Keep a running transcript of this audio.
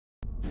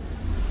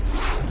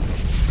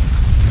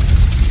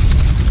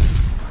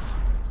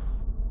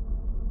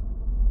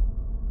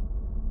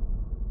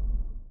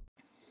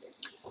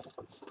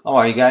How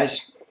are you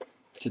guys?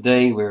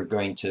 Today we're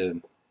going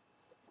to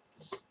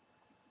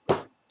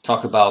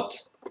talk about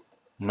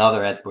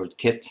another Eduard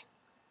kit,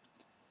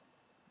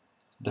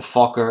 the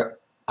FOKKER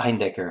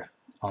EINDECKER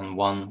on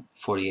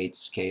 1/48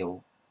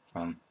 scale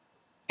from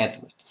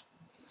Eduard.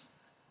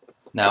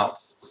 Now,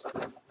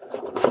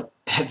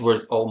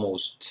 Eduard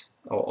always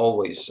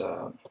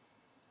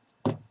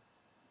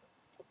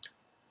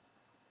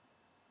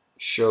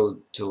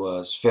showed to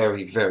us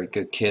very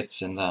good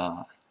kits, and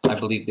I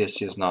believe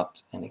this is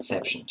not an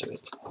exception to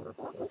it.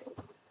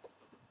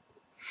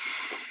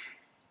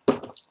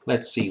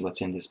 Let's see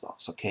what's in this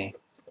box, okay?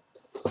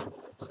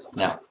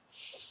 Now,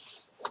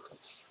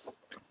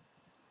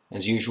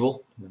 as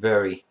usual,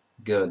 very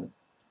good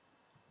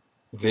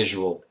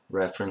visual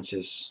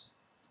references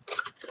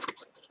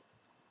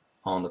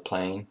on the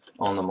plane,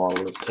 on the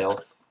model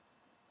itself.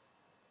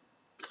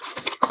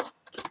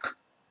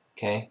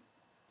 Okay.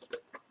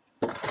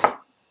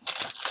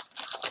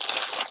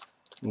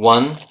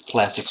 One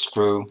plastic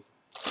screw,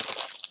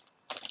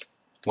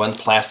 one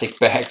plastic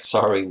bag,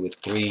 sorry, with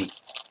 3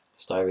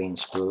 styrene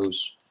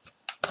screws.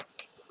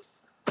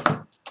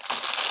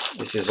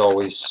 This is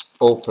always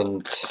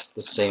opened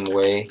the same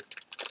way.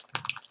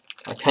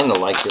 I kind of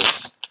like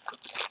this.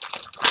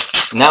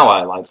 Now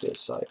I like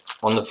this.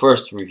 On the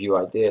first review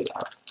I did,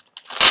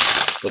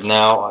 but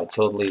now I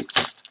totally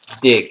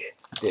dig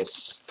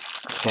this.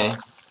 Okay.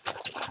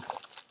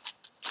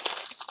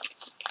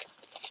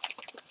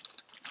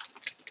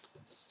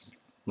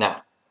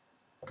 Now,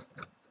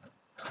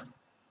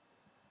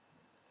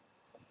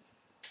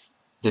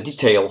 the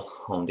detail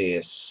on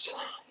this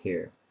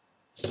here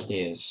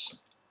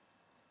is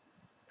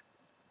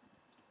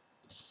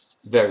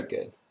very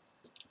good.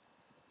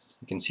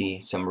 You can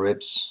see some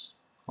ribs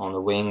on the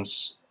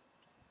wings,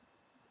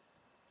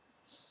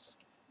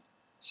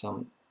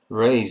 some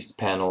raised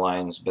panel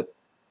lines, but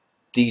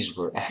these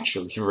were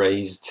actually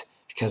raised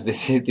because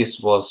this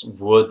was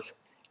wood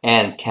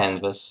and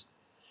canvas.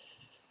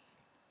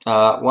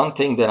 One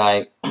thing that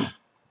I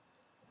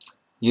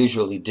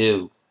usually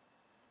do,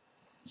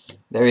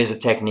 there is a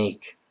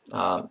technique.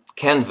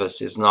 Canvas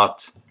is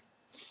not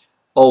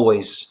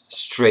always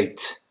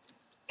straight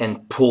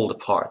and pulled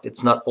apart.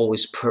 It's not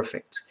always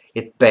perfect.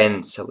 It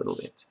bends a little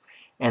bit.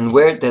 And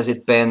where does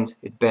it bend?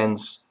 It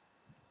bends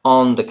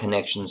on the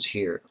connections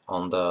here,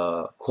 on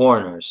the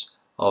corners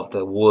of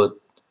the wood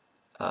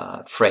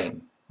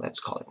frame,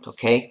 let's call it,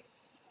 okay?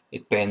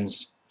 It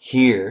bends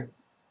here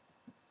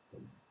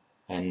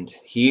and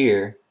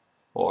here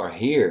or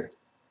here.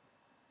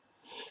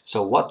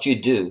 So what you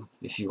do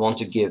if you want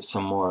to give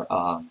some more,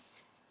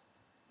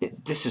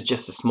 this is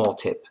just a small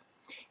tip.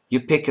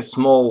 You pick a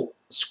small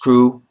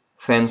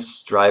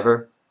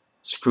screwdriver,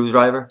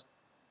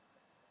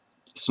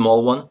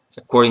 small one,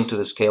 according to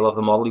the scale of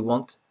the model you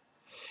want.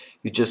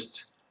 You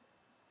just,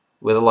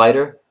 with a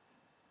lighter,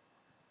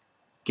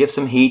 give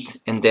some heat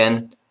and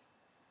then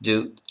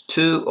do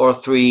 2 or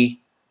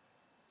 3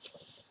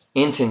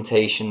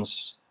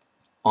 indentations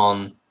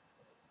on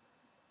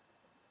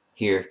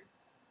here,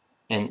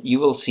 and you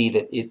will see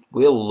that it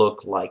will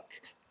look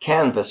like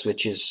canvas,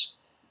 which is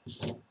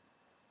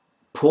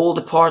pulled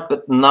apart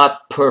but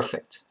not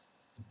perfect,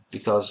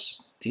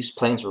 because these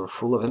planes were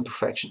full of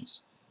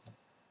imperfections.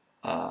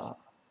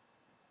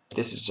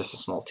 This is just a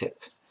small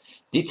tip.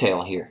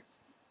 Detail here.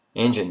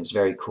 Engine is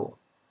very cool.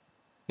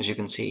 As you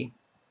can see,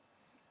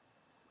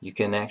 you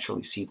can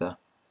actually see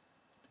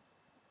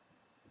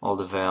all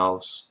the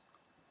valves,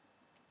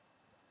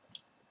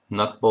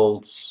 nut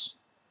bolts.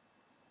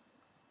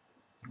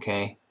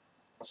 Okay.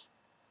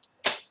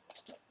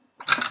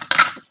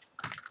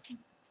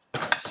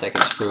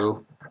 Second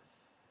screw.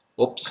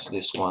 Oops,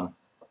 this one.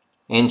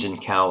 Engine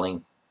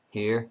cowling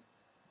here.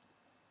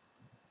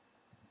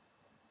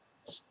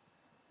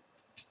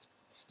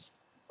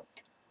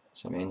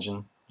 Some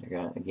engine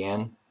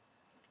again.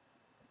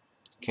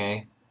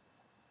 Okay.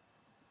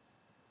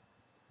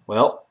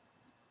 Well,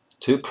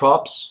 2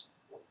 props.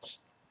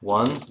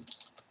 1,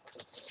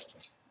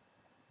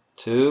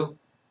 2.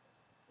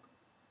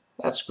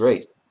 That's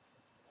great.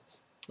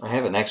 I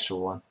have an extra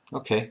one.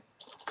 Okay.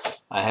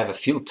 I have a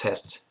field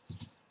test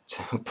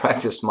to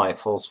practice my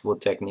false wood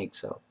technique,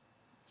 so.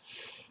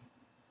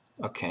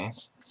 Okay.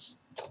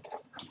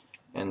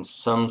 And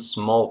some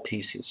small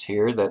pieces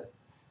here that,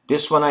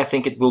 this one I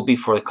think it will be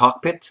for the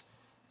cockpit.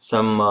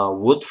 Some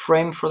wood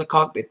frame for the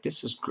cockpit.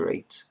 This is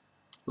great.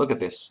 Look at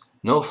this.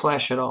 No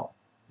flash at all.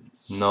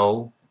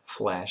 No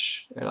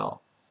flash at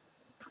all.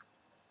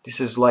 This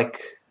is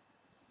like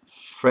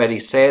Freddy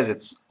says,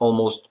 it's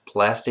almost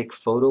plastic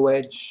photo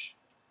edge.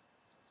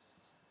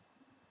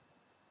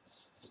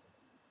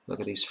 Look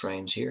at these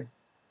frames here.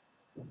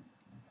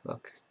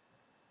 Look.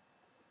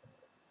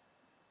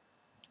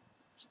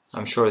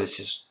 I'm sure this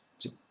is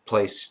to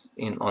place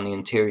on the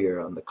interior,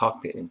 on the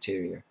cockpit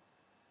interior.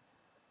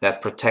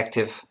 That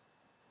protective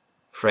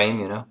frame,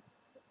 you know.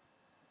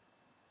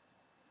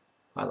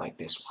 I like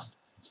this one.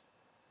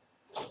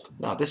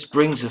 Now this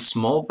brings a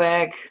small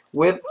bag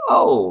with,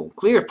 oh,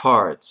 clear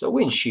parts, a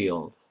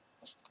windshield.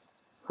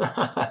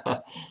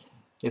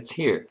 It's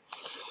here.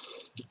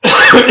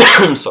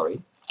 I'm sorry.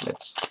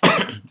 Let's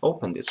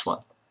open this one.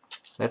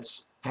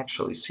 Let's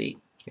actually see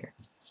here.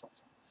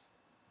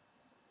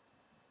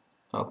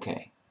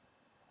 Okay.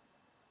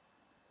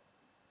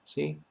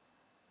 See?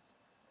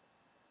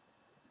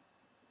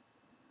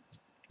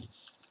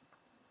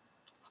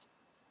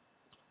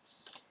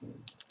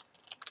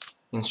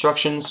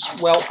 Instructions.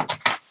 Well,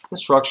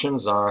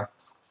 instructions are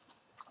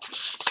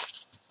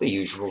the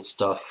usual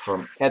stuff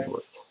from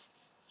Eduard.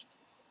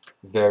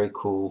 Very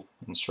cool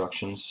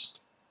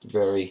instructions.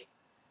 Very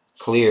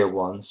clear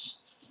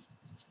ones.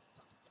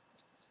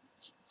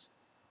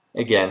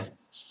 Again,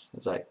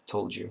 as I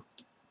told you,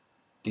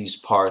 these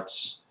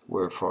parts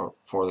were for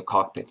the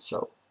cockpit,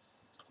 so.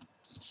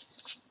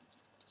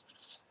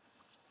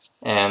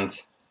 And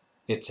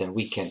it's a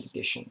weekend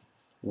edition.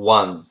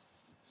 One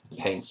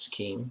paint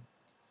scheme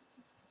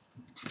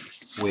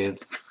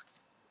with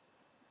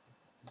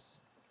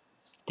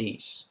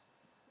these.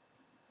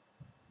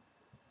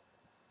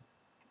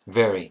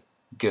 Very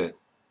good.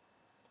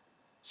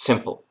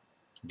 Simple.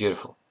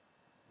 Beautiful.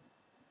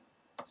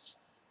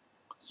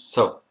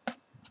 So,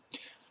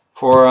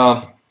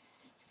 for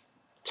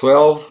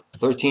 12,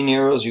 13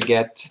 euros you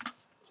get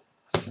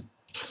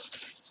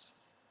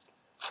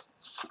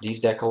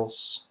these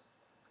decals,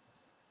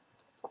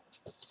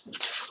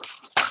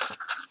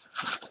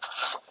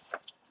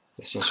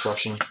 this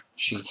instruction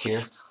sheet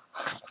here.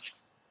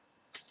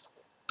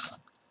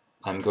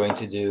 I'm going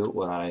to do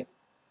what I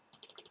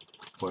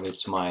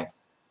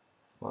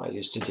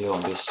used to do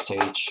on this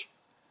stage.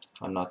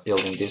 I'm not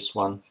building this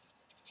one,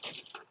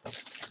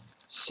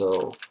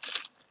 so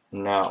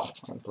now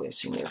I'm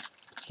placing it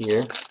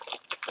here.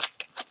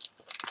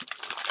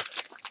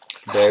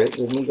 Bear it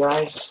with me,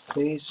 guys,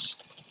 please.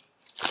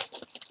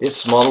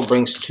 This model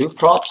brings two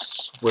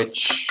props,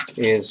 which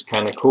is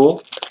kind of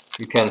cool.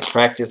 You can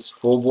practice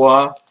full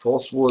bois,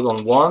 false wood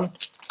on one.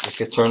 If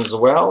it turns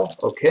well,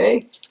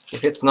 okay.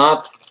 If it's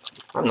not,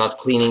 I'm not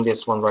cleaning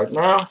this one right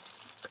now.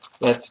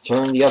 Let's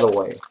turn the other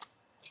way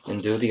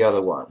and do the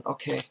other one.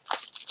 Okay.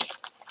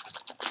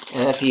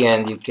 And at the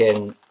end, you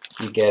get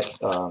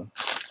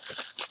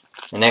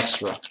an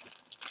extra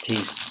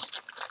piece.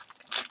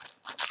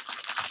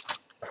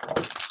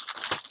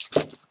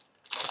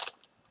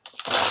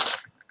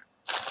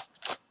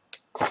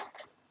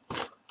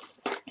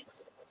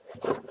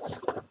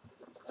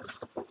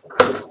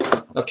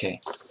 Okay.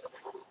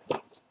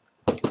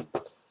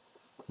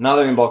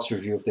 Another inbox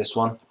review of this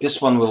one. This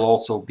one will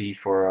also be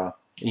for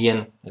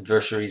Ian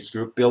Adversaries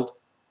group build,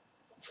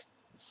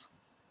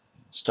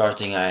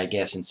 starting I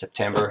guess in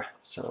September,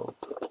 so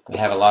we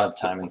have a lot of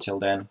time until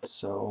then.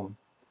 So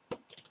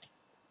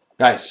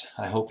guys,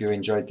 I hope you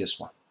enjoyed this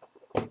one.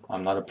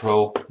 I'm not a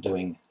pro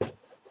doing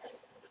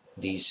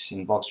these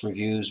inbox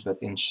reviews, but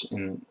in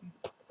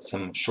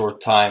some short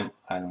time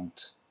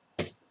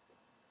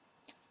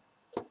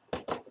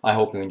I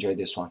hope you enjoyed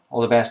this one.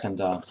 All the best, and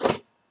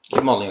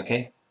keep modeling,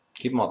 okay?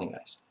 Keep modeling,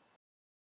 guys.